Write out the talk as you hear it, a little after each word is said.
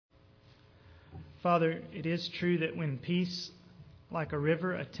Father, it is true that when peace like a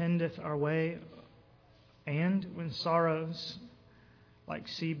river attendeth our way, and when sorrows like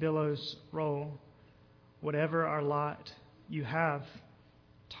sea billows roll, whatever our lot, you have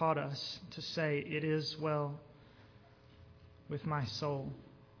taught us to say, "It is well with my soul."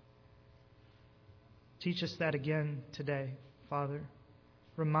 Teach us that again today, Father.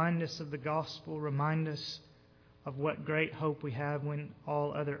 Remind us of the gospel. Remind us of what great hope we have when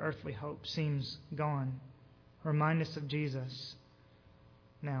all other earthly hope seems gone. Remind us of Jesus.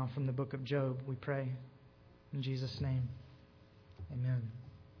 Now, from the book of Job, we pray. In Jesus' name, amen.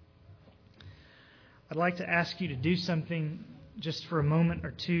 I'd like to ask you to do something just for a moment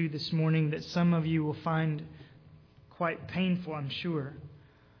or two this morning that some of you will find quite painful, I'm sure.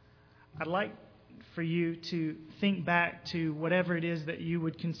 I'd like for you to think back to whatever it is that you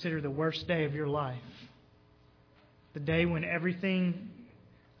would consider the worst day of your life. The day when everything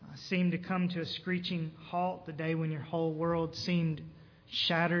seemed to come to a screeching halt. The day when your whole world seemed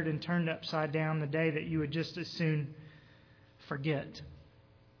shattered and turned upside down. The day that you would just as soon forget.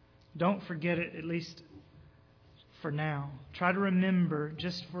 Don't forget it, at least for now. Try to remember,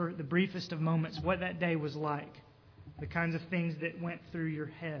 just for the briefest of moments, what that day was like. The kinds of things that went through your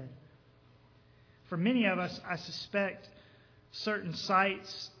head. For many of us, I suspect certain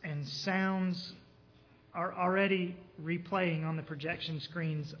sights and sounds are already replaying on the projection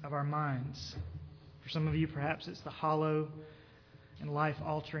screens of our minds. For some of you, perhaps it's the hollow and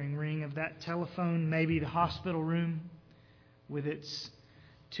life-altering ring of that telephone, maybe the hospital room with its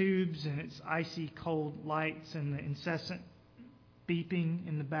tubes and its icy cold lights and the incessant beeping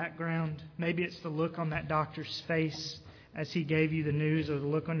in the background. Maybe it's the look on that doctor's face as he gave you the news, or the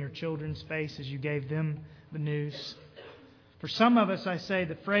look on your children's face as you gave them the news. For some of us, I say,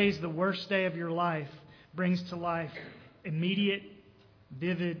 the phrase, "the worst day of your life," brings to life immediate,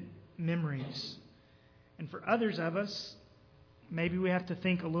 vivid memories. And for others of us, maybe we have to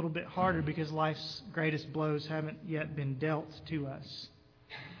think a little bit harder because life's greatest blows haven't yet been dealt to us.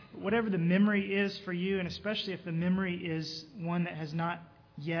 But whatever the memory is for you, and especially if the memory is one that has not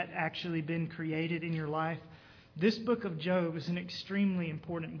yet actually been created in your life, this book of Job is an extremely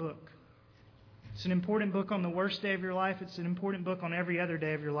important book. It's an important book on the worst day of your life. It's an important book on every other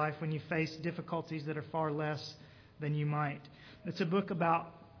day of your life when you face difficulties that are far less than you might. It's a book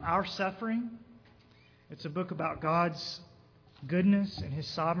about our suffering. It's a book about God's goodness and His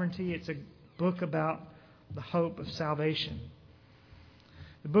sovereignty. It's a book about the hope of salvation.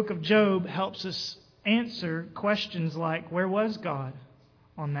 The book of Job helps us answer questions like, where was God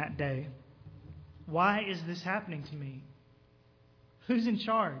on that day? Why is this happening to me? Who's in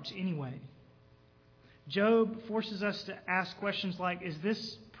charge anyway? Job forces us to ask questions like, is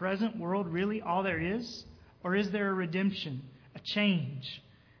this present world really all there is? Or is there a redemption, a change,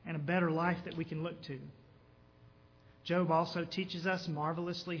 and a better life that we can look to? Job also teaches us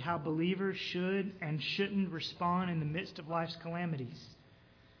marvelously how believers should and shouldn't respond in the midst of life's calamities.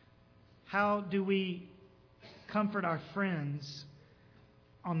 How do we comfort our friends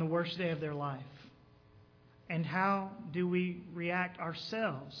on the worst day of their life? And how do we react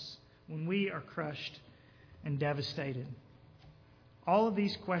ourselves when we are crushed and devastated? All of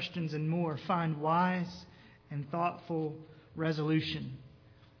these questions and more find wise and thoughtful resolution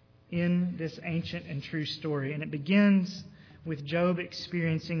in this ancient and true story. And it begins with Job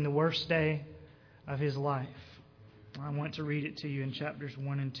experiencing the worst day of his life. I want to read it to you in chapters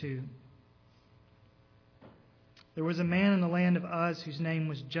 1 and 2. There was a man in the land of Uz whose name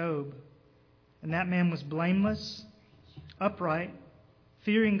was Job, and that man was blameless, upright,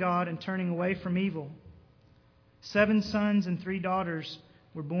 fearing God and turning away from evil. 7 sons and 3 daughters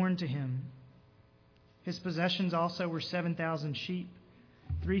were born to him. His possessions also were 7,000 sheep,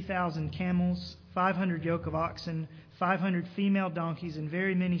 3,000 camels, 500 yoke of oxen, 500 female donkeys, and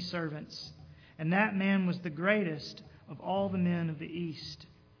very many servants. And that man was the greatest of all the men of the East.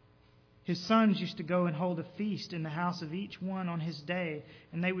 His sons used to go and hold a feast in the house of each one on his day,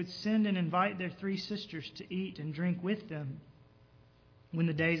 and they would send and invite their 3 sisters to eat and drink with them. When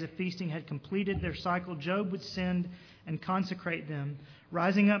the days of feasting had completed their cycle, Job would send and consecrate them,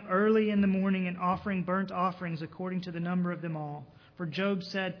 rising up early in the morning and offering burnt offerings according to the number of them all. For Job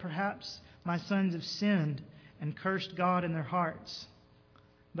said, "Perhaps my sons have sinned and cursed God in their hearts."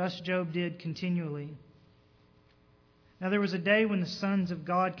 Thus Job did continually. Now there was a day when the sons of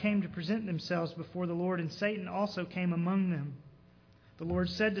God came to present themselves before the Lord, and Satan also came among them. The Lord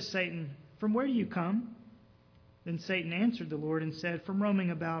said to Satan, "From where do you come?" Then Satan answered the Lord and said, "From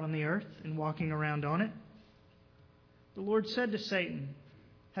roaming about on the earth and walking around on it." The Lord said to Satan,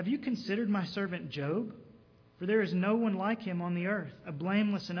 "Have you considered my servant Job? For there is no one like him on the earth, a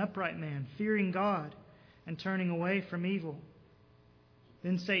blameless and upright man, fearing God and turning away from evil."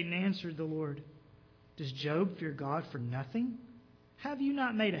 Then Satan answered the Lord, "Does Job fear God for nothing? Have you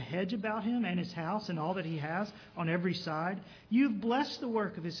not made a hedge about him and his house and all that he has on every side? You have blessed the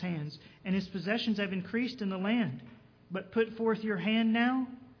work of his hands, and his possessions have increased in the land. But put forth your hand now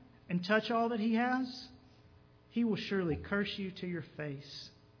and touch all that he has. He will surely curse you to your face."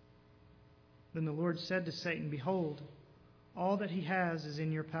 Then the Lord said to Satan, "Behold, all that he has is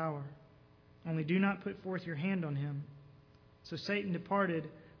in your power. Only do not put forth your hand on him." So Satan departed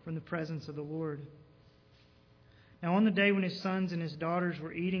from the presence of the Lord. Now on the day when his sons and his daughters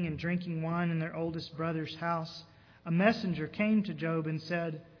were eating and drinking wine in their oldest brother's house, a messenger came to Job and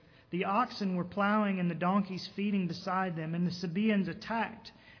said, "The oxen were plowing and the donkeys feeding beside them, and the Sabaeans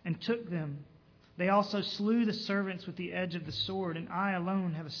attacked and took them. They also slew the servants with the edge of the sword, and I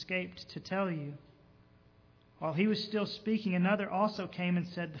alone have escaped to tell you." While he was still speaking, another also came and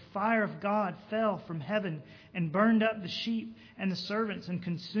said, "The fire of God fell from heaven and burned up the sheep and the servants and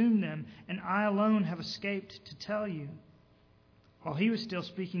consumed them, and I alone have escaped to tell you." While he was still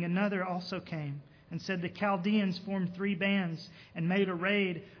speaking, another also came and said, "The Chaldeans formed 3 bands and made a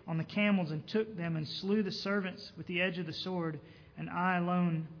raid on the camels and took them and slew the servants with the edge of the sword, and I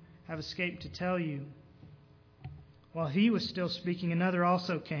alone have escaped to tell you." While he was still speaking, another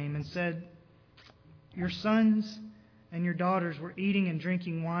also came and said, "Your sons and your daughters were eating and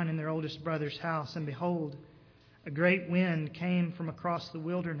drinking wine in their oldest brother's house, and behold, a great wind came from across the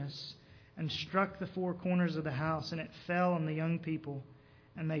wilderness and struck the 4 corners of the house, and it fell on the young people,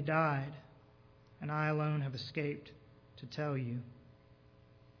 and they died, and I alone have escaped to tell you."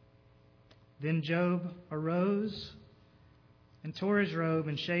 Then Job arose and tore his robe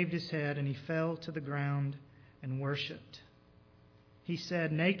and shaved his head, and he fell to the ground and worshipped. He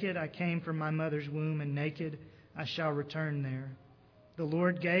said, "Naked I came from my mother's womb, and naked I shall return there. The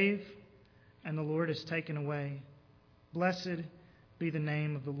Lord gave, and the Lord has taken away. Blessed be the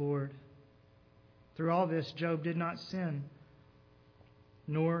name of the Lord." Through all this, Job did not sin,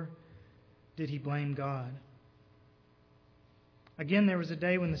 nor did he blame God. Again, there was a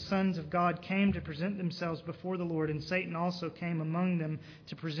day when the sons of God came to present themselves before the Lord, and Satan also came among them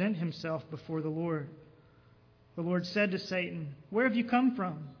to present himself before the Lord. The Lord said to Satan, "Where have you come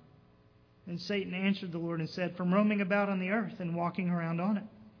from?" And Satan answered the Lord and said, "From roaming about on the earth and walking around on it."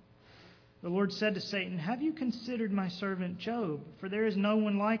 The Lord said to Satan, "Have you considered my servant Job? For there is no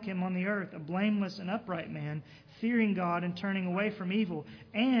one like him on the earth, a blameless and upright man, fearing God and turning away from evil.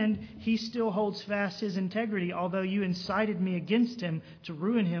 And he still holds fast his integrity, although you incited me against him to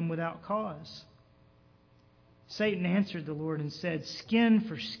ruin him without cause." Satan answered the Lord and said, "Skin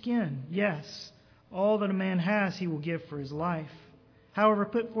for skin, yes. All that a man has he will give for his life. However,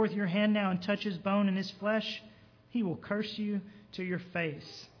 put forth your hand now and touch his bone and his flesh. He will curse you to your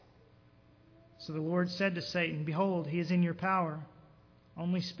face." So the Lord said to Satan, "Behold, he is in your power.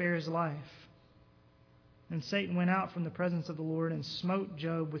 Only spare his life." And Satan went out from the presence of the Lord and smote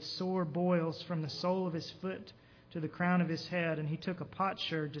Job with sore boils from the sole of his foot to the crown of his head. And he took a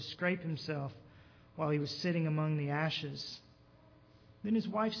potsherd to scrape himself while he was sitting among the ashes. Then his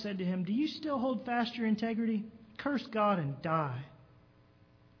wife said to him, "Do you still hold fast your integrity? Curse God and die."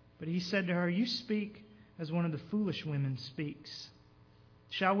 But he said to her, "You speak as one of the foolish women speaks.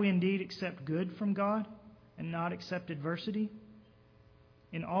 Shall we indeed accept good from God and not accept adversity?"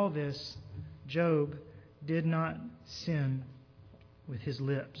 In all this, Job did not sin with his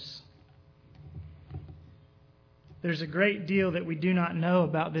lips. There's a great deal that we do not know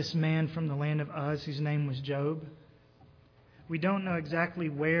about this man from the land of Uz whose name was Job. We don't know exactly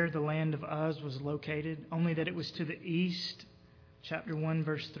where the land of Uz was located, only that it was to the east, chapter 1,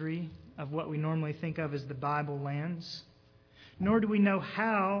 verse 3, of what we normally think of as the Bible lands. Nor do we know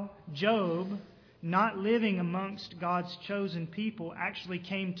how Job, not living amongst God's chosen people, actually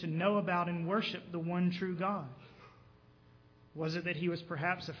came to know about and worship the one true God. Was it that he was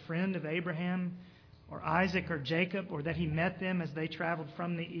perhaps a friend of Abraham or Isaac or Jacob, or that he met them as they traveled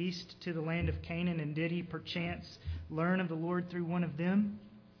from the east to the land of Canaan, and did he perchance learn of the Lord through one of them?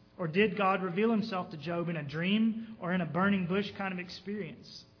 Or did God reveal himself to Job in a dream or in a burning bush kind of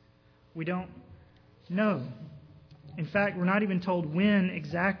experience? We don't know. In fact, we're not even told when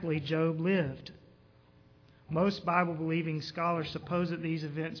exactly Job lived. Most Bible-believing scholars suppose that these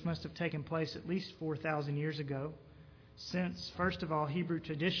events must have taken place at least 4,000 years ago, since, first of all, Hebrew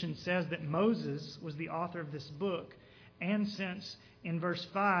tradition says that Moses was the author of this book, and since in verse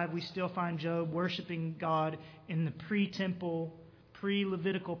 5 we still find Job worshiping God in the pre-temple,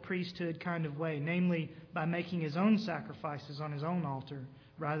 pre-Levitical priesthood kind of way, namely by making his own sacrifices on his own altar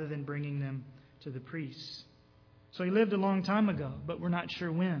rather than bringing them to the priests. So he lived a long time ago, but we're not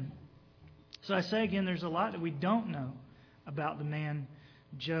sure when. So I say again, there's a lot that we don't know about the man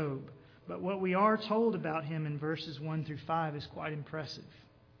Job. But what we are told about him in verses 1 through 5 is quite impressive.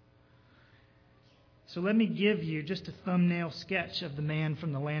 So let me give you just a thumbnail sketch of the man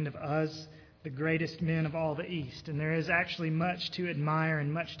from the land of Uz, the greatest men of all the East. And there is actually much to admire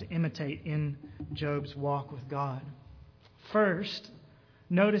and much to imitate in Job's walk with God. First,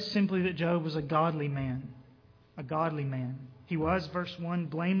 notice simply that Job was a godly man. A godly man. He was, verse 1,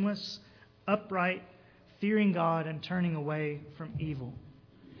 blameless, upright, fearing God, and turning away from evil.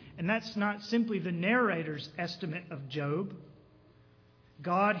 And that's not simply the narrator's estimate of Job.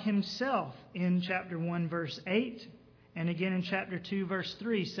 God himself in chapter 1, verse 8, and again in chapter 2, verse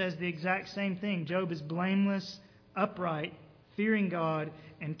 3, says the exact same thing. Job is blameless, upright, fearing God,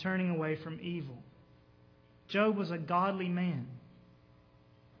 and turning away from evil. Job was a godly man.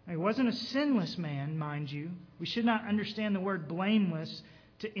 He wasn't a sinless man, mind you. We should not understand the word blameless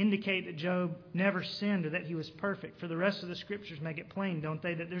to indicate that Job never sinned or that he was perfect. For the rest of the Scriptures make it plain, don't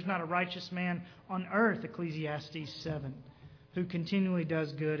they, that there's not a righteous man on earth, Ecclesiastes 7, who continually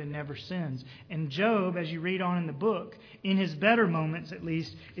does good and never sins. And Job, as you read on in the book, in his better moments at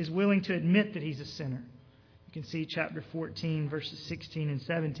least, is willing to admit that he's a sinner. You can see chapter 14, verses 16 and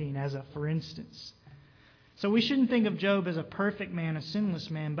 17 as a for instance. So we shouldn't think of Job as a perfect man, a sinless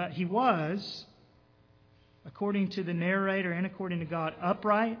man, but he was, according to the narrator and according to God,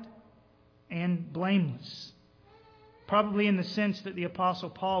 upright and blameless. Probably in the sense that the Apostle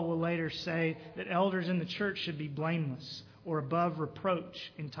Paul will later say that elders in the church should be blameless or above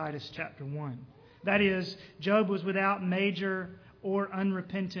reproach in Titus chapter 1. That is, Job was without major or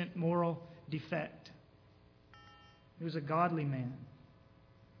unrepentant moral defect. He was a godly man.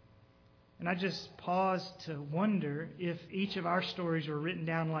 And I just pause to wonder if each of our stories were written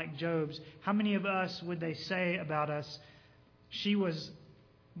down like Job's, how many of us would they say about us, she was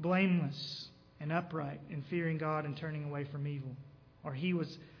blameless and upright in fearing God and turning away from evil? Or he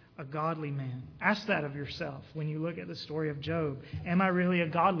was a godly man? Ask that of yourself when you look at the story of Job. Am I really a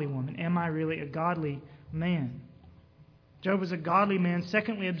godly woman? Am I really a godly man? Job was a godly man.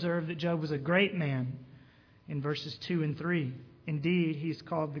 Secondly, observe that Job was a great man in verses 2 and 3. Indeed, he's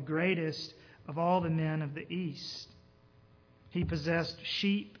called the greatest of all the men of the East. He possessed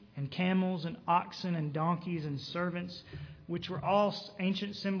sheep and camels and oxen and donkeys and servants, which were all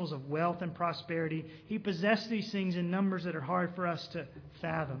ancient symbols of wealth and prosperity. He possessed these things in numbers that are hard for us to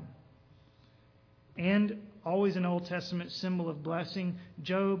fathom. And always an Old Testament symbol of blessing,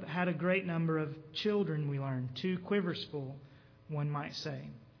 Job had a great number of children, we learn. 2 quivers full, one might say.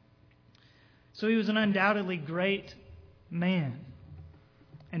 So he was an undoubtedly great man.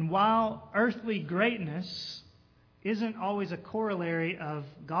 And while earthly greatness isn't always a corollary of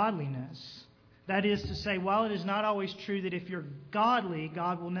godliness, that is to say, while it is not always true that if you're godly,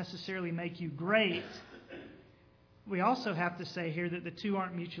 God will necessarily make you great, we also have to say here that the two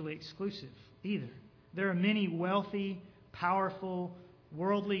aren't mutually exclusive either. There are many wealthy, powerful,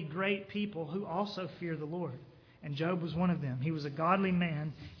 worldly, great people who also fear the Lord. And Job was one of them. He was a godly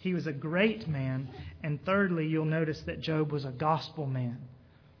man. He was a great man. And thirdly, you'll notice that Job was a gospel man.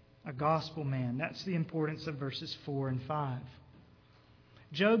 A gospel man. That's the importance of verses 4 and 5.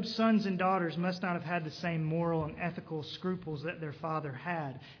 Job's sons and daughters must not have had the same moral and ethical scruples that their father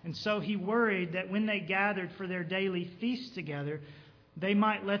had. And so he worried that when they gathered for their daily feast together, they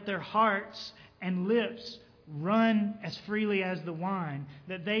might let their hearts and lips run as freely as the wine,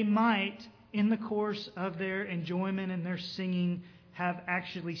 that they might, in the course of their enjoyment and their singing, have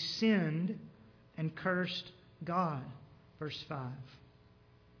actually sinned and cursed God. Verse 5.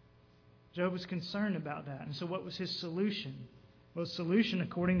 Job was concerned about that. And so what was his solution? Well, the solution,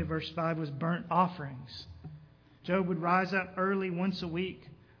 according to verse 5, was burnt offerings. Job would rise up early once a week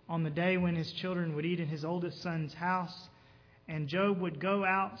on the day when his children would eat in his oldest son's house. And Job would go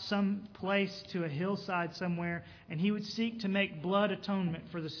out some place to a hillside somewhere, and he would seek to make blood atonement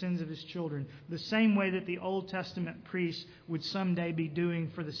for the sins of his children, the same way that the Old Testament priests would someday be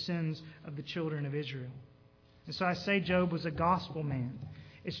doing for the sins of the children of Israel. And so I say Job was a gospel man.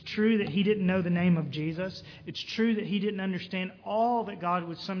 It's true that he didn't know the name of Jesus. It's true that he didn't understand all that God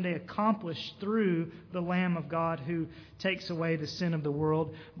would someday accomplish through the Lamb of God who takes away the sin of the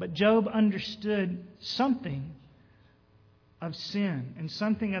world. But Job understood something of sin and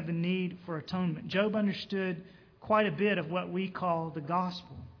something of the need for atonement. Job understood quite a bit of what we call the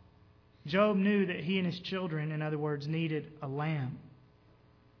gospel. Job knew that he and his children, in other words, needed a lamb.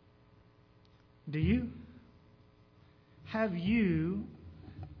 Do you? Have you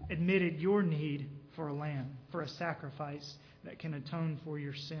admitted your need for a lamb, for a sacrifice that can atone for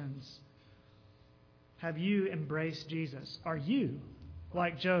your sins? Have you embraced Jesus? Are you,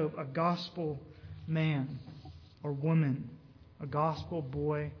 like Job, a gospel man or woman, a gospel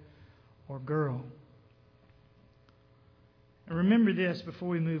boy or girl? And remember this before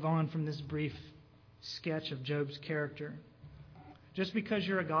we move on from this brief sketch of Job's character. Just because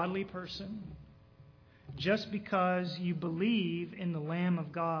you're a godly person, just because you believe in the Lamb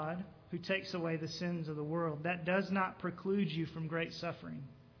of God who takes away the sins of the world, that does not preclude you from great suffering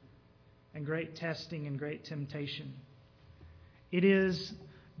and great testing and great temptation. It is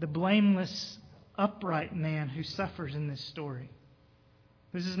the blameless, upright man who suffers in this story.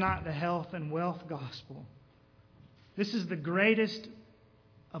 This is not the health and wealth gospel. This is the greatest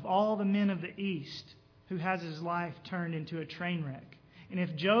of all the men of the East who has his life turned into a train wreck. And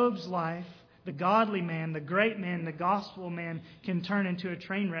if Job's life, the godly man, the great man, the gospel man, can turn into a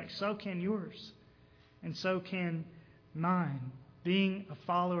train wreck, so can yours. And so can mine. Being a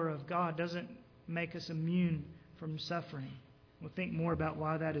follower of God doesn't make us immune from suffering. We'll think more about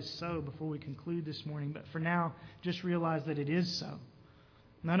why that is so before we conclude this morning. But for now, just realize that it is so.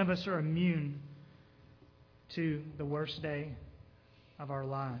 None of us are immune to the worst day of our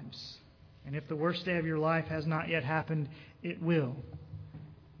lives. And if the worst day of your life has not yet happened, it will.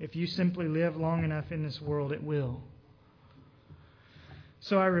 If you simply live long enough in this world, it will.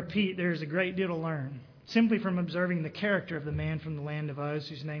 So I repeat, there is a great deal to learn simply from observing the character of the man from the land of Uz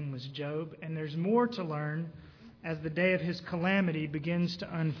whose name was Job. And there's more to learn as the day of his calamity begins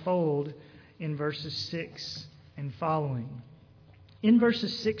to unfold in verses 6 and following. In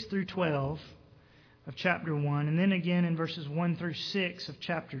verses 6 through 12 of chapter 1, and then again in verses 1 through 6 of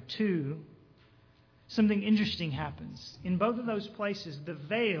chapter 2, something interesting happens. In both of those places, the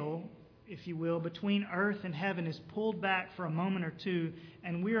veil, if you will, between earth and heaven is pulled back for a moment or two,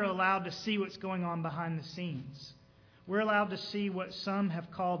 and we are allowed to see what's going on behind the scenes. We're allowed to see what some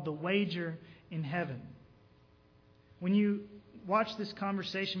have called the wager in heaven. When you watch this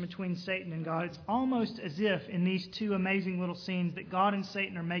conversation between Satan and God, it's almost as if in these two amazing little scenes that God and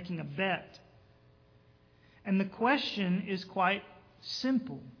Satan are making a bet. And the question is quite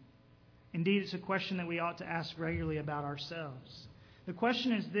simple. Indeed, it's a question that we ought to ask regularly about ourselves. The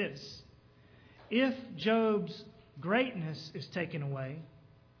question is this: if Job's greatness is taken away,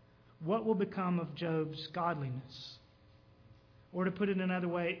 what will become of Job's godliness? Or to put it another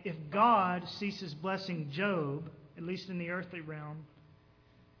way, if God ceases blessing Job, at least in the earthly realm,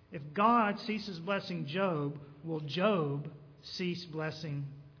 if God ceases blessing Job, will Job cease blessing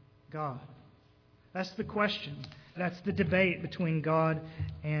God? That's the question. That's the debate between God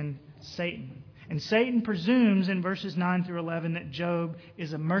and Satan. And Satan presumes in verses 9 through 11 that Job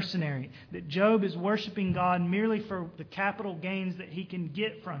is a mercenary, that Job is worshiping God merely for the capital gains that he can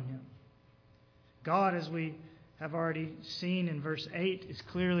get from him. God, as we have already seen in verse 8, is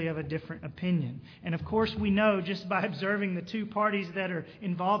clearly of a different opinion. And of course we know, just by observing the two parties that are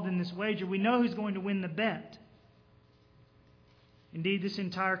involved in this wager, we know who's going to win the bet. Indeed, this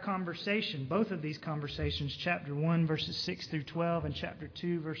entire conversation, both of these conversations, chapter 1, verses 6 through 12, and chapter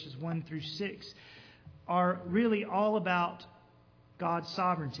 2, verses 1 through 6, are really all about God's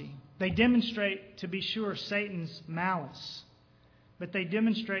sovereignty. They demonstrate, to be sure, Satan's malice, but they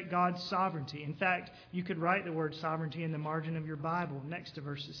demonstrate God's sovereignty. In fact, you could write the word sovereignty in the margin of your Bible next to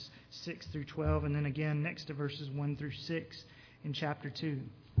verses 6 through 12, and then again next to verses 1 through 6 in chapter 2.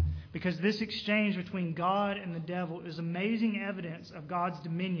 Because this exchange between God and the devil is amazing evidence of God's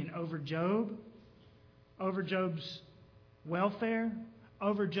dominion over Job, over Job's welfare,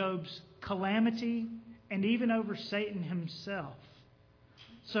 over Job's calamity, and even over Satan himself.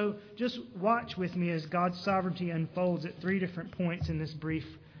 So just watch with me as God's sovereignty unfolds at three different points in this brief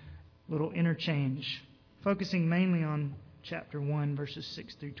little interchange, focusing mainly on chapter 1, verses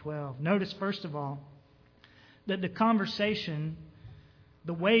 6 through 12. Notice, first of all, that the conversation,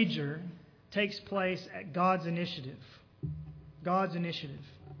 the wager, takes place at God's initiative. God's initiative.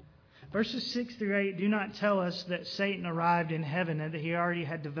 Verses 6 through 8 do not tell us that Satan arrived in heaven and that he already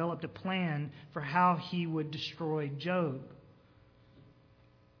had developed a plan for how he would destroy Job.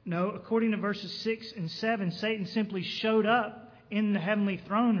 No, according to verses 6 and 7, Satan simply showed up in the heavenly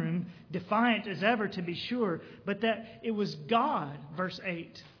throne room, defiant as ever to be sure, but that it was God, verse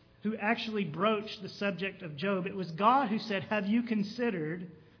 8, who actually broached the subject of Job. It was God who said, "Have you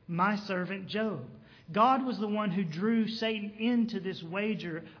considered my servant Job?" God was the one who drew Satan into this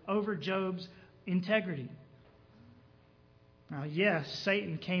wager over Job's integrity. Now, yes,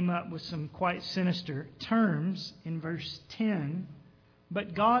 Satan came up with some quite sinister terms in verse 10,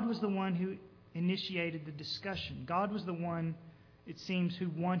 but God was the one who initiated the discussion. God was the one, it seems, who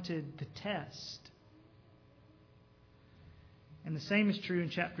wanted the test. And the same is true in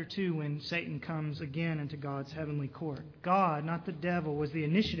chapter 2 when Satan comes again into God's heavenly court. God, not the devil, was the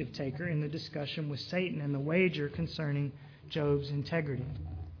initiative taker in the discussion with Satan and the wager concerning Job's integrity.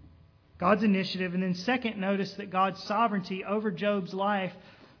 God's initiative. And then second, notice that God's sovereignty over Job's life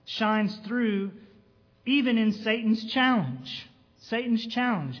shines through even in Satan's challenge. Satan's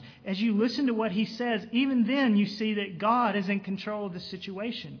challenge. As you listen to what he says, even then you see that God is in control of the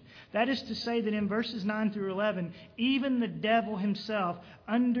situation. That is to say that in verses 9 through 11, even the devil himself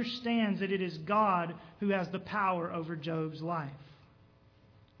understands that it is God who has the power over Job's life.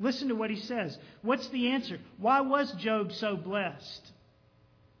 Listen to what he says. What's the answer? Why was Job so blessed?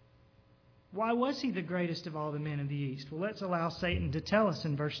 Why was he the greatest of all the men of the East? Well, let's allow Satan to tell us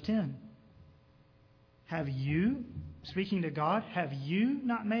in verse 10. Have you, speaking to God, have you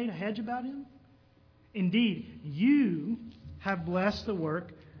not made a hedge about him? Indeed, you have blessed the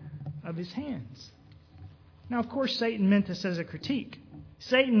work of his hands. Now, of course, Satan meant this as a critique.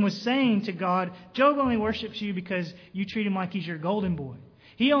 Satan was saying to God, Job only worships you because you treat him like he's your golden boy.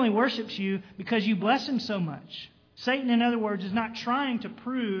 He only worships you because you bless him so much. Satan, in other words, is not trying to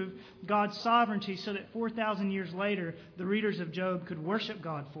prove God's sovereignty so that 4,000 years later the readers of Job could worship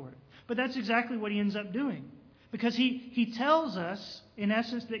God for it. But that's exactly what he ends up doing. Because he tells us, in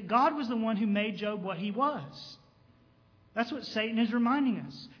essence, that God was the one who made Job what he was. That's what Satan is reminding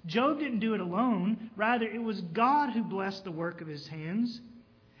us. Job didn't do it alone. Rather, it was God who blessed the work of his hands.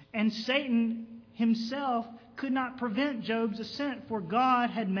 And Satan himself could not prevent Job's ascent, for God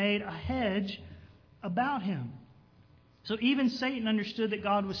had made a hedge about him. So even Satan understood that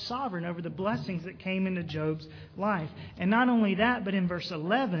God was sovereign over the blessings that came into Job's life. And not only that, but in verse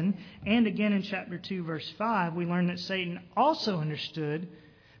 11 and again in chapter 2, verse 5, we learn that Satan also understood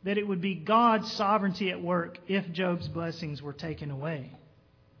that it would be God's sovereignty at work if Job's blessings were taken away.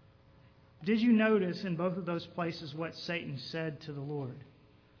 Did you notice in both of those places what Satan said to the Lord?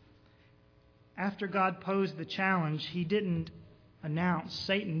 After God posed the challenge, Satan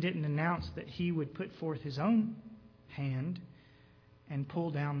didn't announce that he would put forth his own hand and pull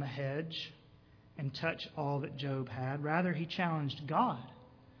down the hedge and touch all that Job had. Rather, he challenged God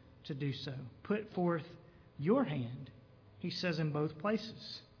to do so. Put forth your hand, he says in both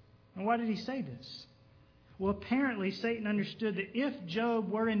places. And why did he say this? Well, apparently Satan understood that if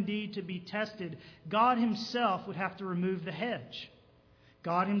Job were indeed to be tested, God himself would have to remove the hedge.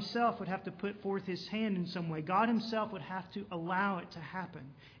 God himself would have to put forth his hand in some way. God himself would have to allow it to happen.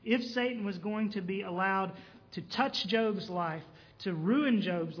 If Satan was going to be allowed to touch Job's life, to ruin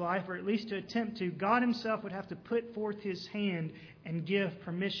Job's life, or at least to attempt to, God himself would have to put forth his hand and give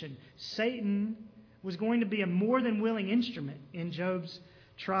permission. Satan was going to be a more than willing instrument in Job's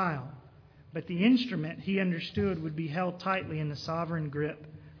trial. But the instrument, he understood, would be held tightly in the sovereign grip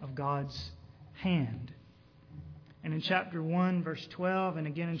of God's hand. And in chapter 1, verse 12, and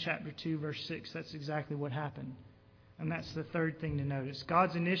again in chapter 2, verse 6, that's exactly what happened. And that's the third thing to notice.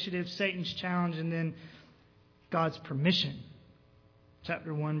 God's initiative, Satan's challenge, and then God's permission.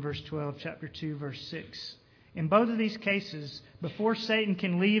 Chapter 1, verse 12, chapter 2, verse 6. In both of these cases, before Satan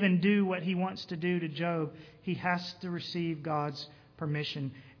can leave and do what he wants to do to Job, he has to receive God's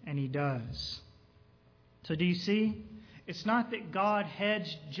permission, and he does. So do you see? It's not that God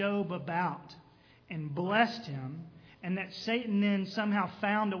hedged Job about and blessed him, and that Satan then somehow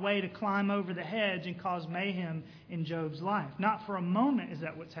found a way to climb over the hedge and cause mayhem in Job's life. Not for a moment is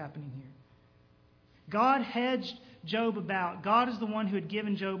that what's happening here. God hedged Job about. God is the one who had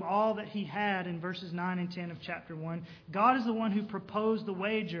given Job all that he had in verses 9 and 10 of chapter 1. God is the one who proposed the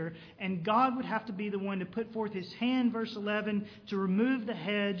wager, and God would have to be the one to put forth his hand, verse 11, to remove the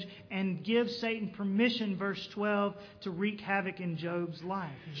hedge and give Satan permission, verse 12, to wreak havoc in Job's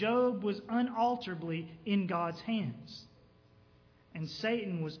life. Job was unalterably in God's hands, and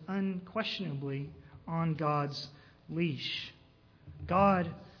Satan was unquestionably on God's leash.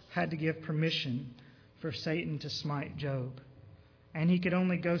 God had to give permission for Satan to smite Job. And he could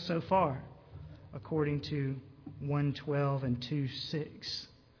only go so far, according to 1:12 and 2:6.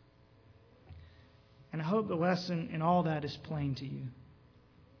 And I hope the lesson in all that is plain to you.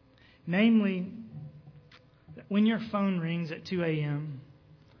 Namely, that when your phone rings at 2 a.m.,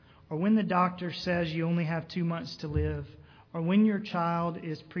 or when the doctor says you only have 2 months to live, or when your child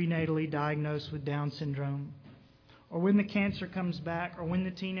is prenatally diagnosed with Down syndrome, or when the cancer comes back, or when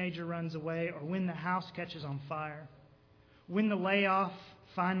the teenager runs away, or when the house catches on fire, when the layoff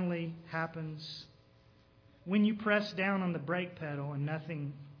finally happens, when you press down on the brake pedal and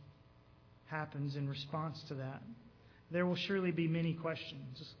nothing happens in response to that, there will surely be many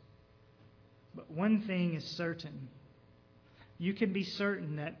questions. But one thing is certain. You can be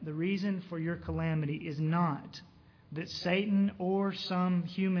certain that the reason for your calamity is not that Satan or some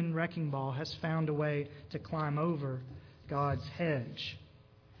human wrecking ball has found a way to climb over God's hedge.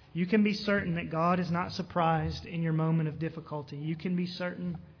 You can be certain that God is not surprised in your moment of difficulty. You can be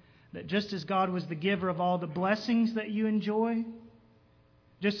certain that just as God was the giver of all the blessings that you enjoy,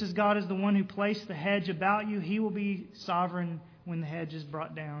 just as God is the one who placed the hedge about you, He will be sovereign when the hedge is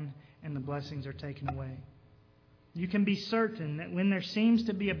brought down and the blessings are taken away. You can be certain that when there seems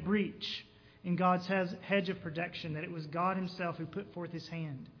to be a breach in God's hedge of protection, that it was God Himself who put forth His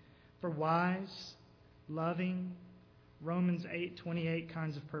hand for wise, loving, Romans 8:28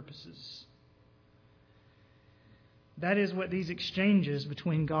 kinds of purposes. That is what these exchanges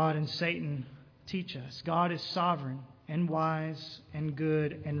between God and Satan teach us. God is sovereign and wise and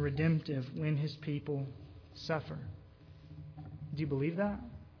good and redemptive when His people suffer. Do you believe that?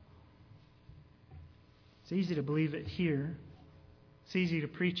 It's easy to believe it here. It's easy to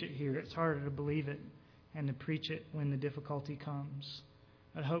preach it here. It's harder to believe it and to preach it when the difficulty comes.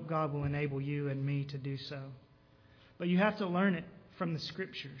 I hope God will enable you and me to do so. But you have to learn it from the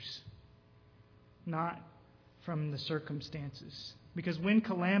Scriptures, not from the circumstances. Because when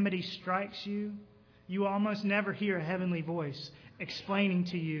calamity strikes you, you almost never hear a heavenly voice explaining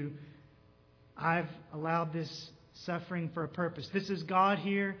to you, I've allowed this suffering for a purpose. This is God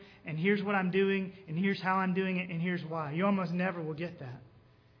here, and here's what I'm doing, and here's how I'm doing it, and here's why. You almost never will get that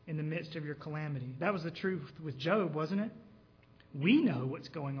in the midst of your calamity. That was the truth with Job, wasn't it? We know what's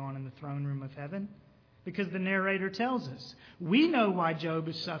going on in the throne room of heaven because the narrator tells us. We know why Job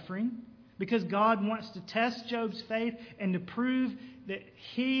is suffering because God wants to test Job's faith and to prove that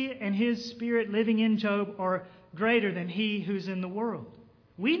He and His Spirit living in Job are greater than he who's in the world.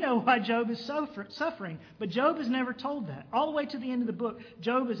 We know why Job is suffering, but Job is never told that. All the way to the end of the book,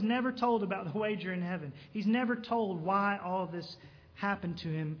 Job is never told about the wager in heaven. He's never told why all this happened to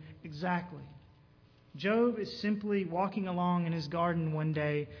him exactly. Job is simply walking along in his garden one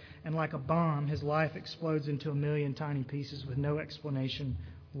day, and like a bomb, his life explodes into a million tiny pieces with no explanation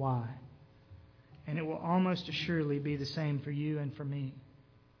why. And it will almost assuredly be the same for you and for me.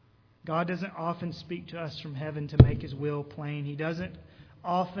 God doesn't often speak to us from heaven to make His will plain. He doesn't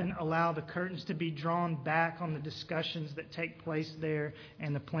often allow the curtains to be drawn back on the discussions that take place there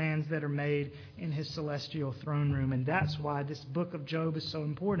and the plans that are made in His celestial throne room. And that's why this book of Job is so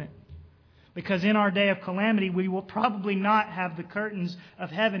important. Because in our day of calamity, we will probably not have the curtains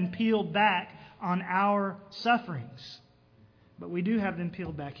of heaven peeled back on our sufferings. But we do have them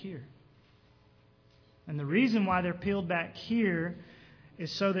peeled back here. And the reason why they're peeled back here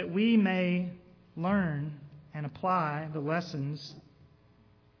is so that we may learn and apply the lessons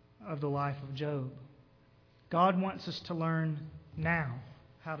of the life of Job. God wants us to learn now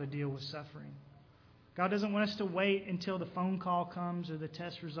how to deal with suffering. God doesn't want us to wait until the phone call comes or the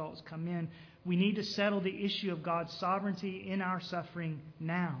test results come in. We need to settle the issue of God's sovereignty in our suffering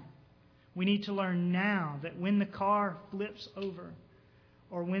now. We need to learn now that when the car flips over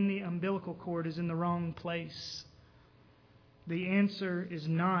or when the umbilical cord is in the wrong place, the answer is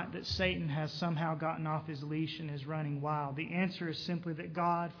not that Satan has somehow gotten off his leash and is running wild. The answer is simply that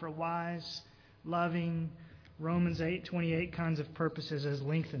God, for wise, loving, Romans 8:28 kinds of purposes, has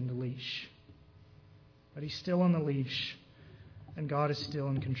lengthened the leash. But He's still on the leash, and God is still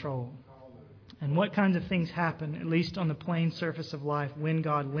in control. And what kinds of things happen, at least on the plain surface of life, when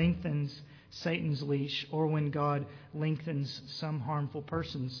God lengthens Satan's leash or when God lengthens some harmful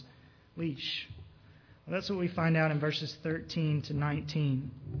person's leash? Well, that's what we find out in verses 13 to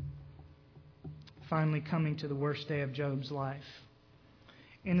 19. Finally coming to the worst day of Job's life.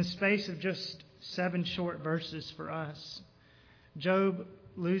 In the space of just 7 short verses for us, Job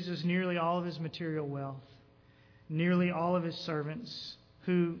loses nearly all of his material wealth, nearly all of his servants,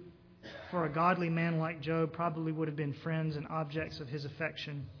 who, for a godly man like Job, probably would have been friends and objects of his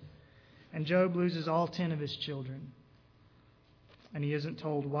affection. And Job loses all 10 of his children, and he isn't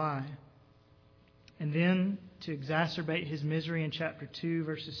told why. And then, to exacerbate his misery in chapter 2,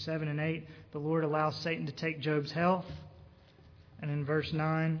 verses 7 and 8, the Lord allows Satan to take Job's health. And in verse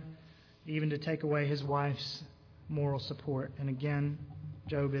 9, even to take away his wife's moral support. And again,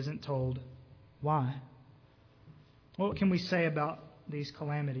 Job isn't told why. What can we say about these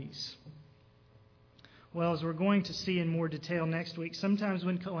calamities? Well, as we're going to see in more detail next week, sometimes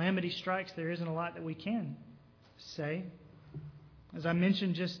when calamity strikes, there isn't a lot that we can say. As I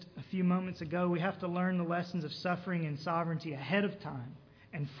mentioned just a few moments ago, we have to learn the lessons of suffering and sovereignty ahead of time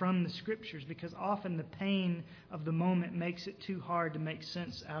and from the Scriptures, because often the pain of the moment makes it too hard to make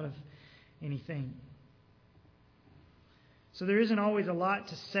sense out of anything. So there isn't always a lot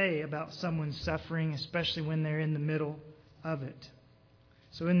to say about someone's suffering, especially when they're in the middle of it.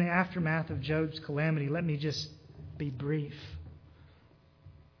 So in the aftermath of Job's calamity, let me just be brief.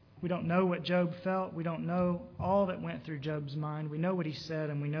 We don't know what Job felt. We don't know all that went through Job's mind. We know what he said,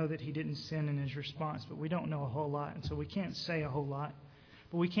 and we know that he didn't sin in his response, but we don't know a whole lot, and so we can't say a whole lot.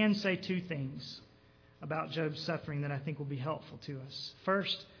 But we can say two things about Job's suffering that I think will be helpful to us.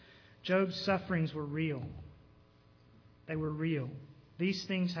 First, Job's sufferings were real. They were real. These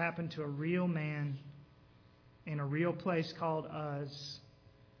things happened to a real man in a real place called Uz,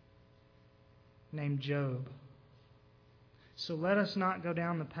 named Job. So let us not go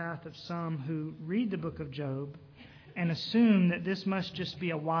down the path of some who read the book of Job and assume that this must just be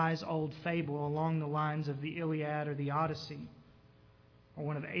a wise old fable along the lines of the Iliad or the Odyssey, or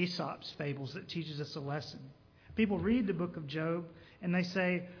one of Aesop's fables that teaches us a lesson. People read the book of Job and they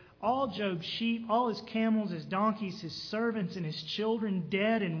say, all Job's sheep, all his camels, his donkeys, his servants, and his children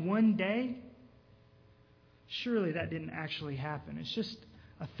dead in one day? Surely that didn't actually happen. It's just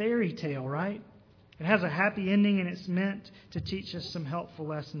a fairy tale, right? It has a happy ending, and it's meant to teach us some helpful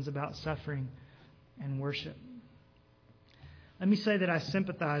lessons about suffering and worship. Let me say that I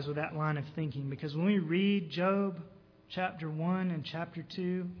sympathize with that line of thinking, because when we read Job chapter 1 and chapter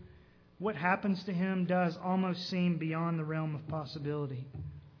 2, what happens to him does almost seem beyond the realm of possibility.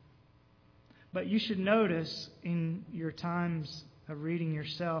 But you should notice in your times of reading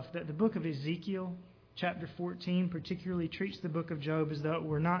yourself that the book of Ezekiel, chapter 14, particularly treats the book of Job as though it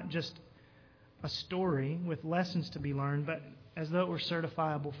were not just a story with lessons to be learned, but as though it were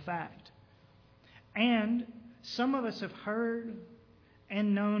certifiable fact. And some of us have heard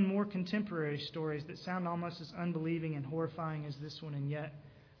and known more contemporary stories that sound almost as unbelieving and horrifying as this one, and yet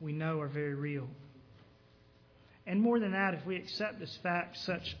we know are very real. And more than that, if we accept as fact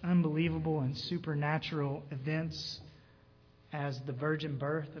such unbelievable and supernatural events as the virgin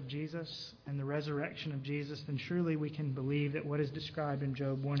birth of Jesus and the resurrection of Jesus, then surely we can believe that what is described in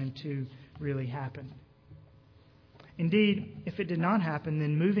Job 1 and 2 really happened. Indeed, if it did not happen,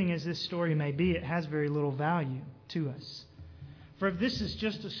 then moving as this story may be, it has very little value to us. For if this is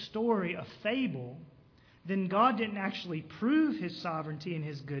just a story, a fable, then God didn't actually prove His sovereignty and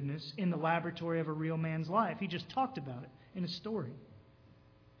His goodness in the laboratory of a real man's life. He just talked about it in a story.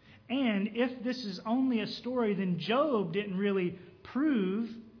 And if this is only a story, then Job didn't really prove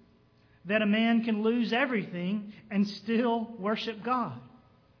that a man can lose everything and still worship God.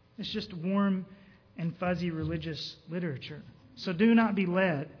 It's just warm and fuzzy religious literature. So do not be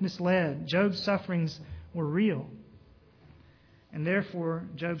misled. Job's sufferings were real. And therefore,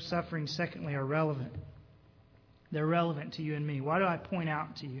 Job's sufferings, secondly, are relevant. They're relevant to you and me. Why do I point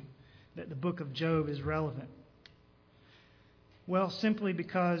out to you that the book of Job is relevant? Well, simply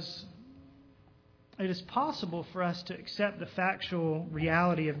because it is possible for us to accept the factual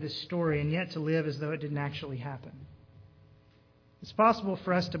reality of this story and yet to live as though it didn't actually happen. It's possible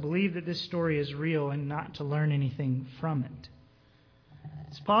for us to believe that this story is real and not to learn anything from it.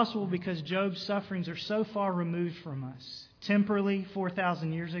 It's possible because Job's sufferings are so far removed from us. Temporally,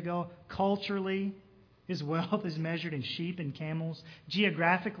 4,000 years ago. Culturally, his wealth is measured in sheep and camels.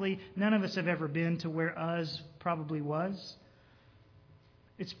 Geographically, none of us have ever been to where Uz probably was.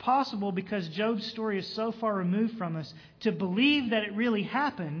 It's possible because Job's story is so far removed from us to believe that it really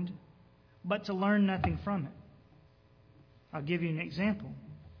happened, but to learn nothing from it. I'll give you an example.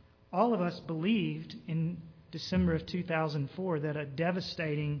 All of us believed in December of 2004 that a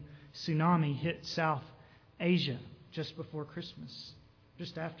devastating tsunami hit South Asia just before Christmas,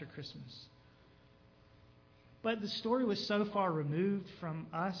 just after Christmas. But the story was so far removed from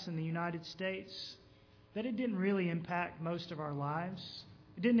us in the United States that it didn't really impact most of our lives.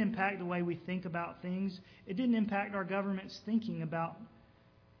 It didn't impact the way we think about things. It didn't impact our government's thinking about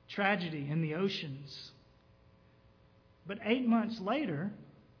tragedy in the oceans. But 8 months later,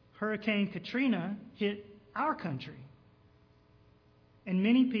 Hurricane Katrina hit our country. And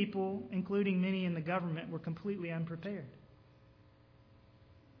many people, including many in the government, were completely unprepared.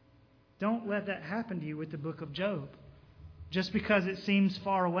 Don't let that happen to you with the book of Job. Just because it seems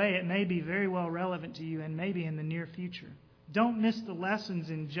far away, it may be very well relevant to you and maybe in the near future. Don't miss the lessons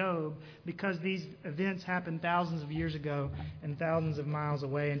in Job because these events happened thousands of years ago and thousands of miles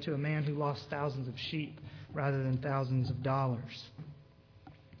away and to a man who lost thousands of sheep rather than thousands of dollars.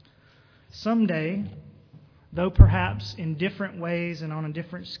 Someday, though perhaps in different ways and on a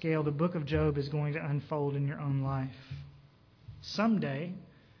different scale, the book of Job is going to unfold in your own life. Someday,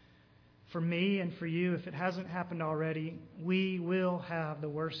 for me and for you, if it hasn't happened already, we will have the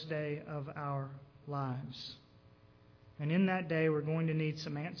worst day of our lives. And in that day, we're going to need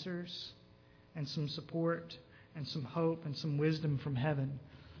some answers and some support and some hope and some wisdom from heaven.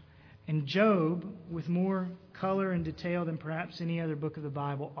 And Job, with more color and detail than perhaps any other book of the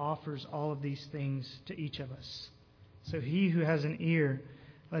Bible, offers all of these things to each of us. So he who has an ear,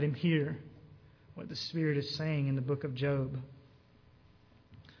 let him hear what the Spirit is saying in the book of Job.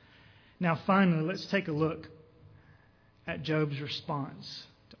 Now finally, let's take a look at Job's response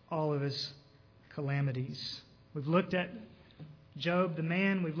to all of his calamities. We've looked at Job, the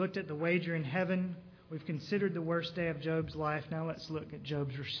man. We've looked at the wager in heaven. We've considered the worst day of Job's life. Now let's look at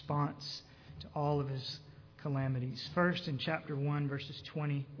Job's response to all of his calamities. First, in chapter 1, verses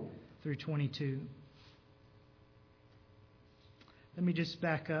 20 through 22. Let me just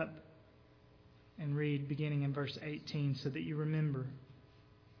back up and read beginning in verse 18 so that you remember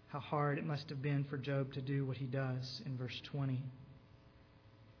how hard it must have been for Job to do what he does in verse 20.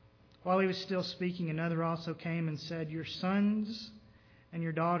 While he was still speaking, another also came and said, "Your sons and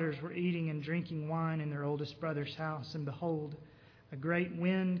your daughters were eating and drinking wine in their oldest brother's house, and behold, a great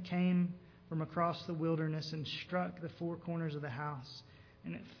wind came from across the wilderness and struck the four corners of the house,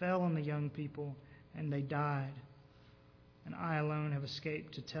 and it fell on the young people, and they died. And I alone have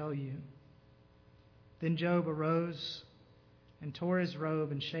escaped to tell you." Then Job arose and tore his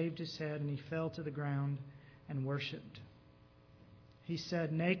robe and shaved his head, and he fell to the ground and worshipped. He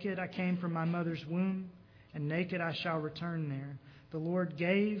said, "Naked I came from my mother's womb, and naked I shall return there. The Lord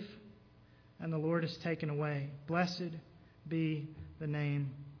gave, and the Lord has taken away. Blessed be the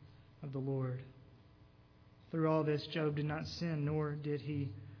name of the Lord." Through all this, Job did not sin, nor did he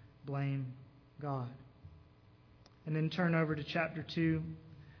blame God. And then turn over to chapter 2,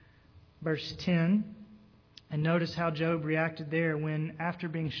 verse 10. And notice how Job reacted there when, after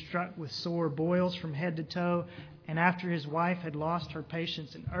being struck with sore boils from head to toe, and after his wife had lost her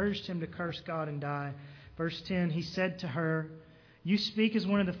patience and urged him to curse God and die. Verse 10, he said to her, "You speak as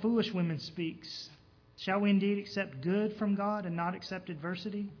one of the foolish women speaks. Shall we indeed accept good from God and not accept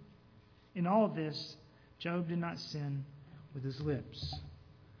adversity?" In all of this, Job did not sin with his lips.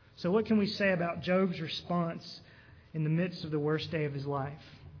 So what can we say about Job's response in the midst of the worst day of his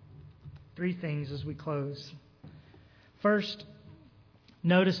life? 3 things as we close. First,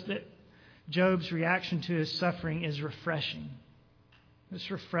 notice that Job's reaction to his suffering is refreshing. It's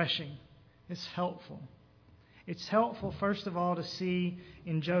refreshing. It's helpful. It's helpful, first of all, to see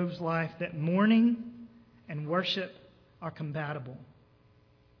in Job's life that mourning and worship are compatible.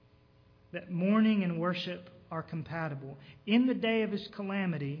 That mourning and worship are compatible. In the day of his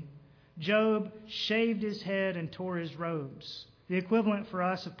calamity, Job shaved his head and tore his robes. The equivalent for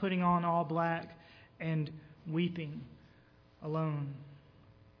us of putting on all black and weeping alone.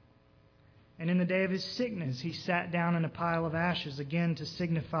 And in the day of his sickness, he sat down in a pile of ashes, again to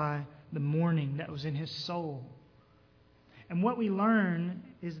signify the mourning that was in his soul. And what we learn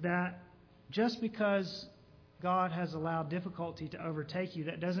is that just because God has allowed difficulty to overtake you,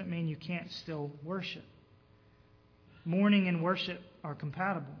 that doesn't mean you can't still worship. Mourning and worship are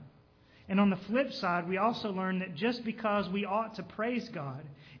compatible. And on the flip side, we also learn that just because we ought to praise God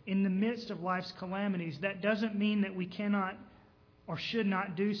in the midst of life's calamities, that doesn't mean that we cannot or should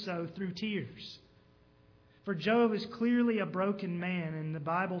not do so through tears. For Job is clearly a broken man, and the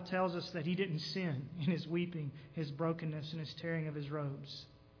Bible tells us that he didn't sin in his weeping, his brokenness, and his tearing of his robes.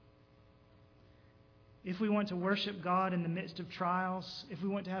 If we want to worship God in the midst of trials, if we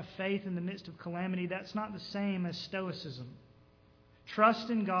want to have faith in the midst of calamity, that's not the same as stoicism. Trust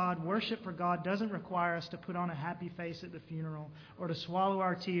in God, worship for God doesn't require us to put on a happy face at the funeral or to swallow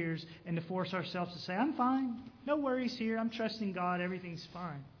our tears and to force ourselves to say, "I'm fine. No worries here. I'm trusting God. Everything's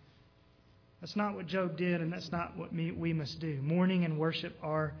fine." That's not what Job did, and that's not what we must do. Mourning and worship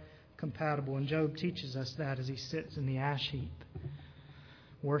are compatible, and Job teaches us that as he sits in the ash heap,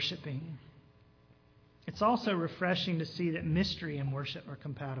 worshiping. It's also refreshing to see that mystery and worship are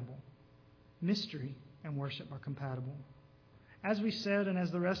compatible. Mystery and worship are compatible. As we said, and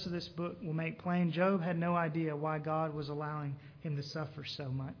as the rest of this book will make plain, Job had no idea why God was allowing him to suffer so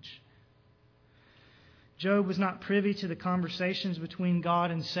much. Job was not privy to the conversations between God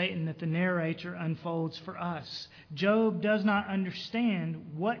and Satan that the narrator unfolds for us. Job does not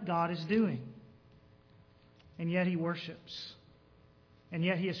understand what God is doing. And yet he worships. And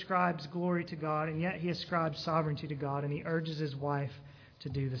yet he ascribes glory to God. And yet he ascribes sovereignty to God. And he urges his wife to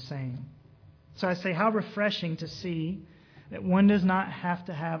do the same. So I say, how refreshing to see that one does not have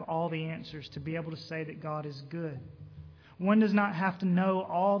to have all the answers to be able to say that God is good. One does not have to know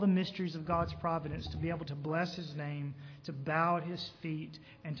all the mysteries of God's providence to be able to bless His name, to bow at His feet,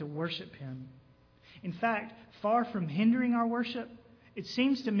 and to worship Him. In fact, far from hindering our worship, it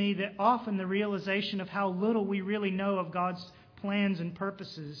seems to me that often the realization of how little we really know of God's plans and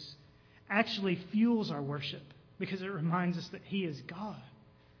purposes actually fuels our worship, because it reminds us that He is God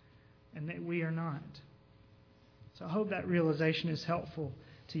and that we are not. So I hope that realization is helpful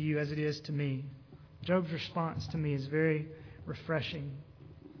to you as it is to me. Job's response to me is very refreshing.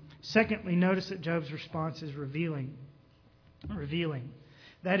 Secondly, notice that Job's response is revealing.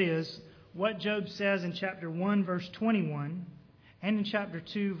 That is, what Job says in chapter 1, verse 21, and in chapter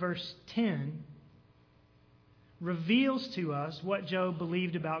 2, verse 10, reveals to us what Job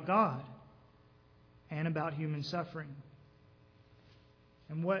believed about God and about human suffering.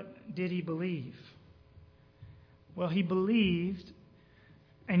 And what did he believe? Well, he believed,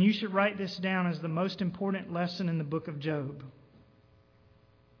 and you should write this down as the most important lesson in the book of Job.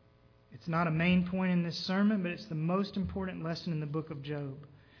 It's not a main point in this sermon, but it's the most important lesson in the book of Job.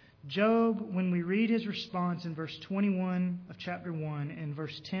 Job, when we read his response in verse 21 of chapter 1 and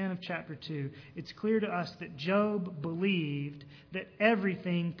verse 10 of chapter 2, it's clear to us that Job believed that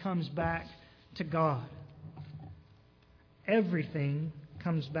everything comes back to God. Everything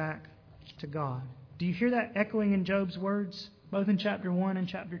comes back to God. Do you hear that echoing in Job's words, both in chapter 1 and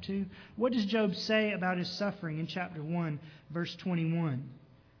chapter 2? What does Job say about his suffering in chapter 1, verse 21?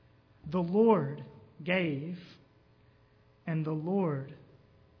 The Lord gave, and the Lord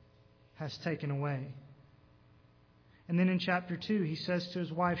has taken away. And then in chapter 2, he says to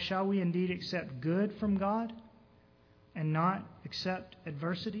his wife, shall we indeed accept good from God and not accept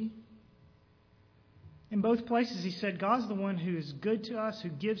adversity? In both places, he said, God's the one who is good to us, who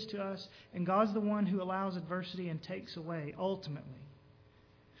gives to us, and God's the one who allows adversity and takes away, ultimately.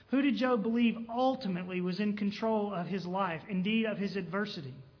 Who did Job believe ultimately was in control of his life, indeed of his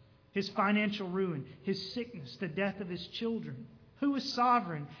adversity, his financial ruin, his sickness, the death of his children? Who was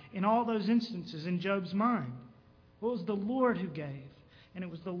sovereign in all those instances in Job's mind? Well, it was the Lord who gave, and it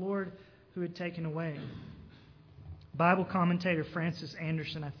was the Lord who had taken away. Bible commentator Francis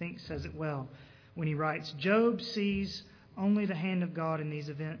Anderson, I think, says it well when he writes, Job sees only the hand of God in these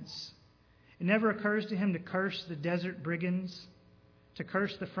events. It never occurs to him to curse the desert brigands, to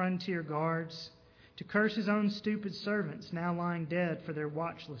curse the frontier guards, to curse his own stupid servants now lying dead for their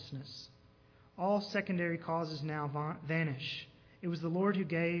watchlessness. All secondary causes now vanish. It was the Lord who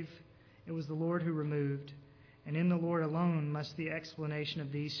gave, it was the Lord who removed, and in the Lord alone must the explanation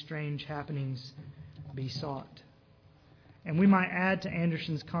of these strange happenings be sought. And we might add to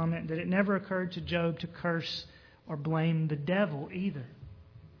Anderson's comment that it never occurred to Job to curse or blame the devil either.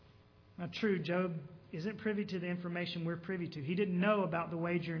 Now, true, Job isn't privy to the information we're privy to. He didn't know about the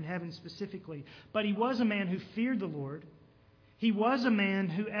wager in heaven specifically, but he was a man who feared the Lord. He was a man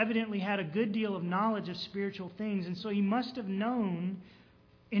who evidently had a good deal of knowledge of spiritual things, and so he must have known,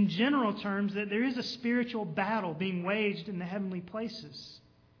 in general terms, that there is a spiritual battle being waged in the heavenly places.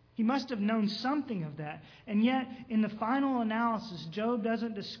 He must have known something of that. And yet, in the final analysis, Job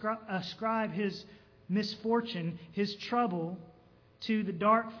doesn't ascribe his misfortune, his trouble, to the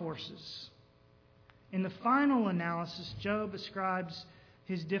dark forces. In the final analysis, Job ascribes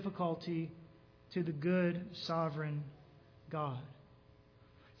his difficulty to the good, sovereign God.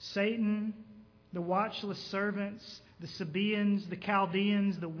 Satan, the watchless servants, the Sabaeans, the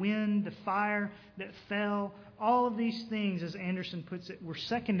Chaldeans, the wind, the fire that fell, all of these things, as Anderson puts it, were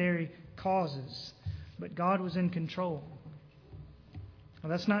secondary causes, but God was in control. Now,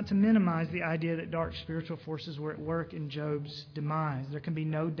 that's not to minimize the idea that dark spiritual forces were at work in Job's demise. There can be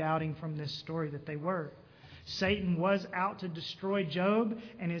no doubting from this story that they were. Satan was out to destroy Job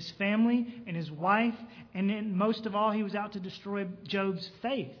and his family and his wife, and then most of all, he was out to destroy Job's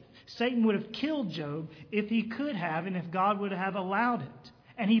faith. Satan would have killed Job if he could have and if God would have allowed it.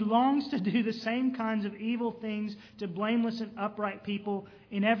 And he longs to do the same kinds of evil things to blameless and upright people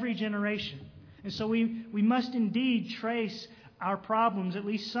in every generation. And so we must indeed trace our problems, at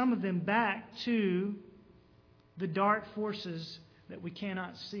least some of them, back to the dark forces that we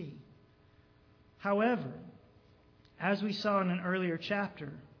cannot see. However, as we saw in an earlier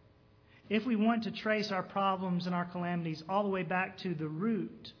chapter, if we want to trace our problems and our calamities all the way back to the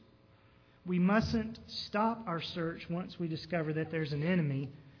root, we mustn't stop our search once we discover that there's an enemy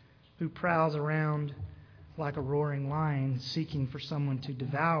who prowls around like a roaring lion seeking for someone to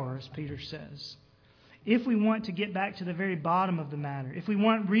devour, as Peter says. If we want to get back to the very bottom of the matter, if we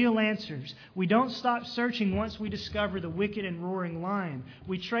want real answers, we don't stop searching once we discover the wicked and roaring lion.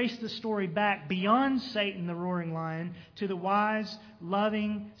 We trace the story back beyond Satan, the roaring lion, to the wise,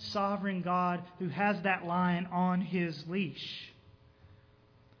 loving, sovereign God who has that lion on his leash.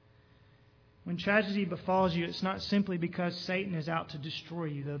 When tragedy befalls you, it's not simply because Satan is out to destroy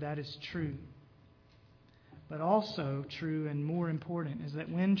you, though that is true. But also true and more important is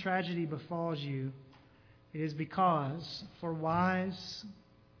that when tragedy befalls you, it is because, for wise,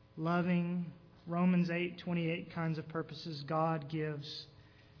 loving, Romans 8:28 kinds of purposes, God gives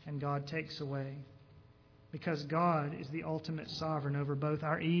and God takes away. Because God is the ultimate sovereign over both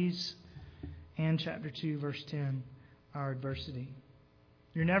our ease and chapter 2, verse 10, our adversity.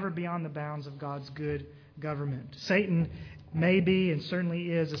 You're never beyond the bounds of God's good government. Satan may be and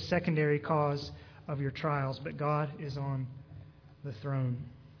certainly is a secondary cause of your trials, but God is on the throne.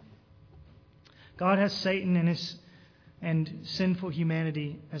 God has Satan and sinful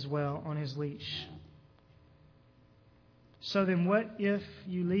humanity as well on his leash. So then what if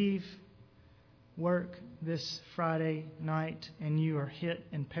you leave work this Friday night and you are hit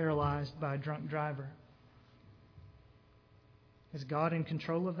and paralyzed by a drunk driver? Is God in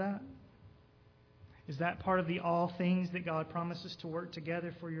control of that? Is that part of the all things that God promises to work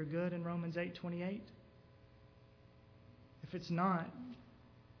together for your good in Romans 8:28? If it's not,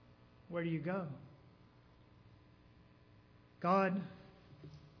 where do you go? God,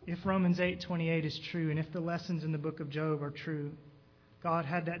 if Romans 8:28 is true, and if the lessons in the book of Job are true, God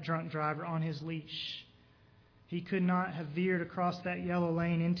had that drunk driver on his leash. He could not have veered across that yellow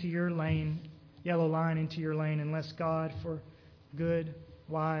line into your lane unless God, for good,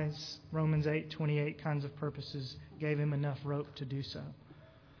 wise, Romans 8:28 kinds of purposes, gave him enough rope to do so.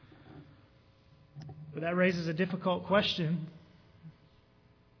 But that raises a difficult question.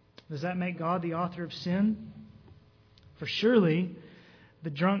 Does that make God the author of sin? For surely the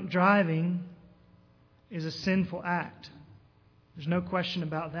drunk driving is a sinful act. There's no question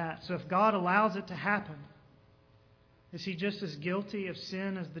about that. So if God allows it to happen, is he just as guilty of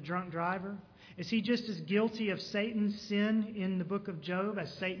sin as the drunk driver? Is he just as guilty of Satan's sin in the book of Job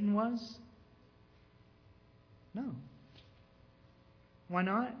as Satan was? No. Why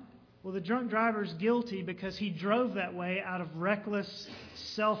not? Well, the drunk driver is guilty because he drove that way out of reckless,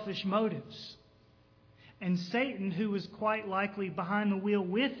 selfish motives. And Satan, who was quite likely behind the wheel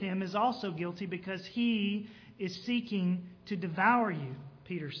with him, is also guilty because he is seeking to devour you,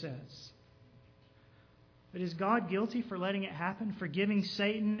 Peter says. But is God guilty for letting it happen, for giving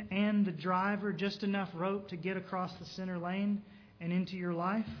Satan and the driver just enough rope to get across the center lane and into your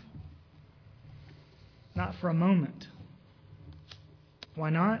life? Not for a moment.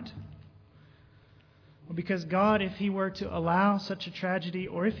 Why not? Well, because God, if he were to allow such a tragedy,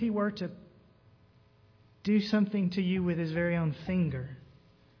 or if he were to do something to you with his very own finger,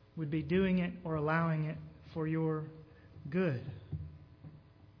 would be doing it or allowing it for your good.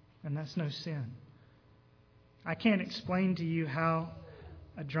 And that's no sin. I can't explain to you how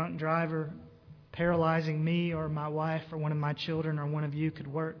a drunk driver paralyzing me or my wife or one of my children or one of you could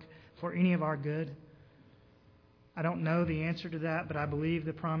work for any of our good. I don't know the answer to that, but I believe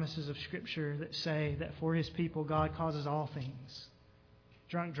the promises of Scripture that say that for his people God causes all things.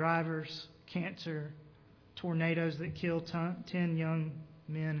 Drunk drivers, cancer, tornadoes that kill 10 young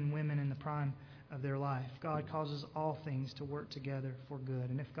men and women in the prime of their life. God causes all things to work together for good.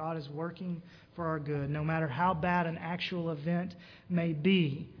 And if God is working for our good, no matter how bad an actual event may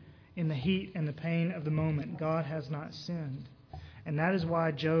be in the heat and the pain of the moment, God has not sinned. And that is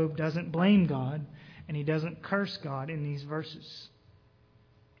why Job doesn't blame God and he doesn't curse God in these verses.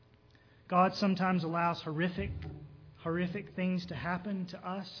 God sometimes allows horrific things to happen to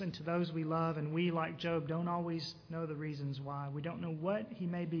us and to those we love, and we, like Job, don't always know the reasons why. We don't know what he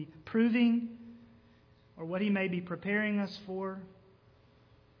may be proving or what he may be preparing us for.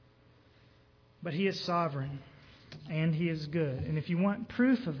 But he is sovereign and he is good. And if you want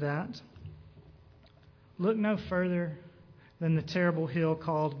proof of that, look no further than the terrible hill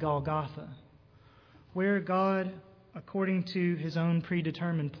called Golgotha, where God, according to his own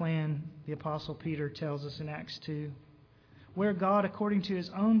predetermined plan, the Apostle Peter tells us in Acts 2, where God, according to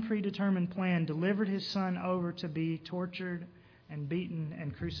his own predetermined plan, delivered his Son over to be tortured and beaten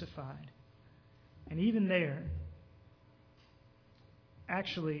and crucified. And even there,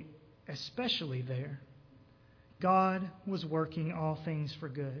 actually, especially there, God was working all things for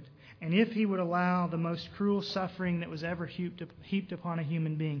good. And if he would allow the most cruel suffering that was ever heaped upon a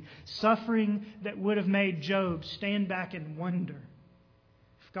human being, suffering that would have made Job stand back and wonder,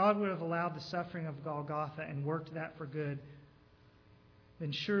 if God would have allowed the suffering of Golgotha and worked that for good,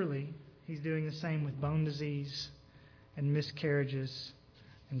 then surely he's doing the same with bone disease and miscarriages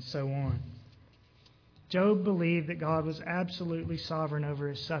and so on. Job believed that God was absolutely sovereign over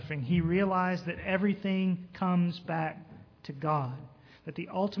his suffering. He realized that everything comes back to God, that the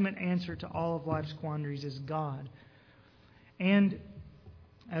ultimate answer to all of life's quandaries is God. And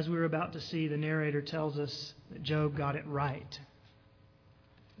as we were about to see, the narrator tells us that Job got it right.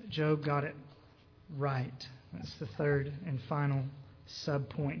 Job got it right. That's the third and final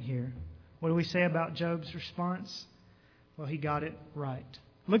sub-point here. What do we say about Job's response? Well, he got it right.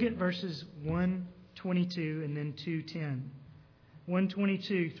 Look at verses 1:22 and then 2:10.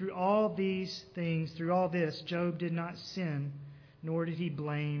 1:22, through all these things, through all this, Job did not sin, nor did he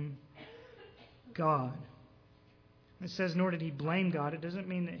blame God. It says, nor did he blame God. It doesn't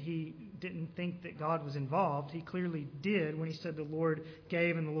mean that he didn't think that God was involved. He clearly did when he said the Lord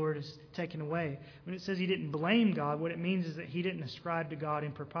gave and the Lord has taken away. When it says he didn't blame God, what it means is that he didn't ascribe to God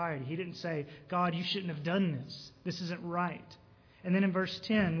impropriety. He didn't say, God, you shouldn't have done this. This isn't right. And then in verse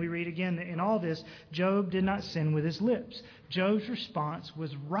 10, we read again that in all this, Job did not sin with his lips. Job's response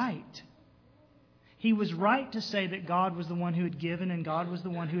was right. He was right to say that God was the one who had given and God was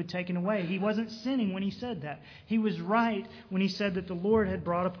the one who had taken away. He wasn't sinning when he said that. He was right when he said that the Lord had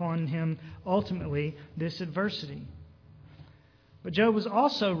brought upon him ultimately this adversity. But Job was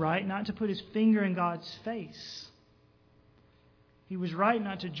also right not to put his finger in God's face. He was right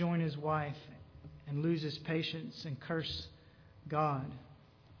not to join his wife and lose his patience and curse God.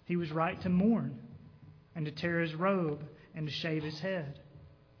 He was right to mourn and to tear his robe and to shave his head.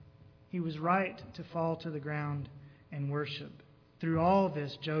 He was right to fall to the ground and worship. Through all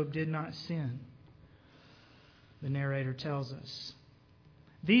this, Job did not sin, the narrator tells us.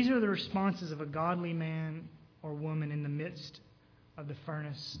 These are the responses of a godly man or woman in the midst of the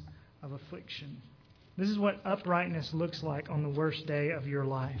furnace of affliction. This is what uprightness looks like on the worst day of your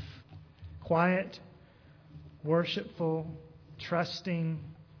life. Quiet, worshipful, trusting,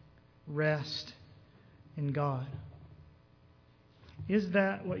 rest in God. Is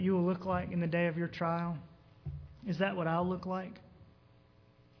that what you will look like in the day of your trial? Is that what I'll look like?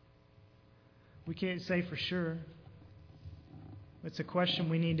 We can't say for sure. It's a question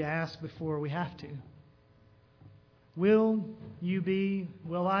we need to ask before we have to. Will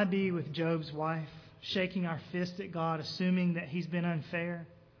I be with Job's wife, shaking our fist at God, assuming that he's been unfair?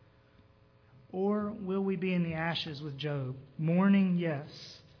 Or will we be in the ashes with Job, mourning,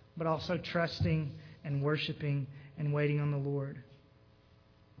 yes, but also trusting and worshiping and waiting on the Lord?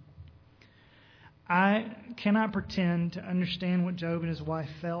 I cannot pretend to understand what Job and his wife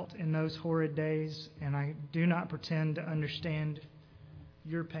felt in those horrid days, and I do not pretend to understand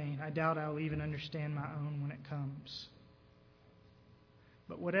your pain. I doubt I'll even understand my own when it comes.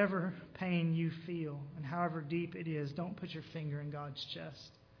 But whatever pain you feel, and however deep it is, don't put your finger in God's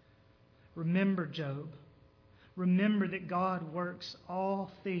chest. Remember Job. Remember that God works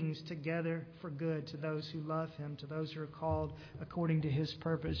all things together for good to those who love Him, to those who are called according to His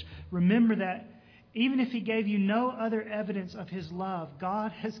purpose. Remember that even if He gave you no other evidence of His love,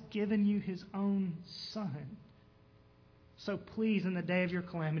 God has given you His own Son. So please, in the day of your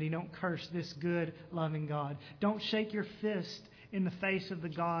calamity, don't curse this good, loving God. Don't shake your fist in the face of the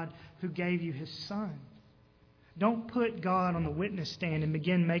God who gave you His Son. Don't put God on the witness stand and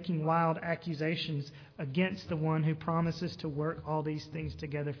begin making wild accusations against the one who promises to work all these things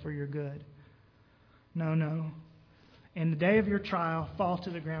together for your good. No. In the day of your trial, fall to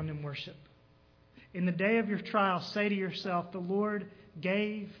the ground and worship. In the day of your trial, say to yourself, the Lord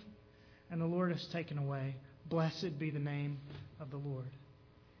gave and the Lord has taken away. Blessed be the name of the Lord.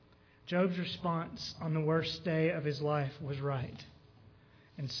 Job's response on the worst day of his life was right.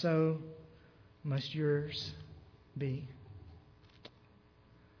 And so must yours be.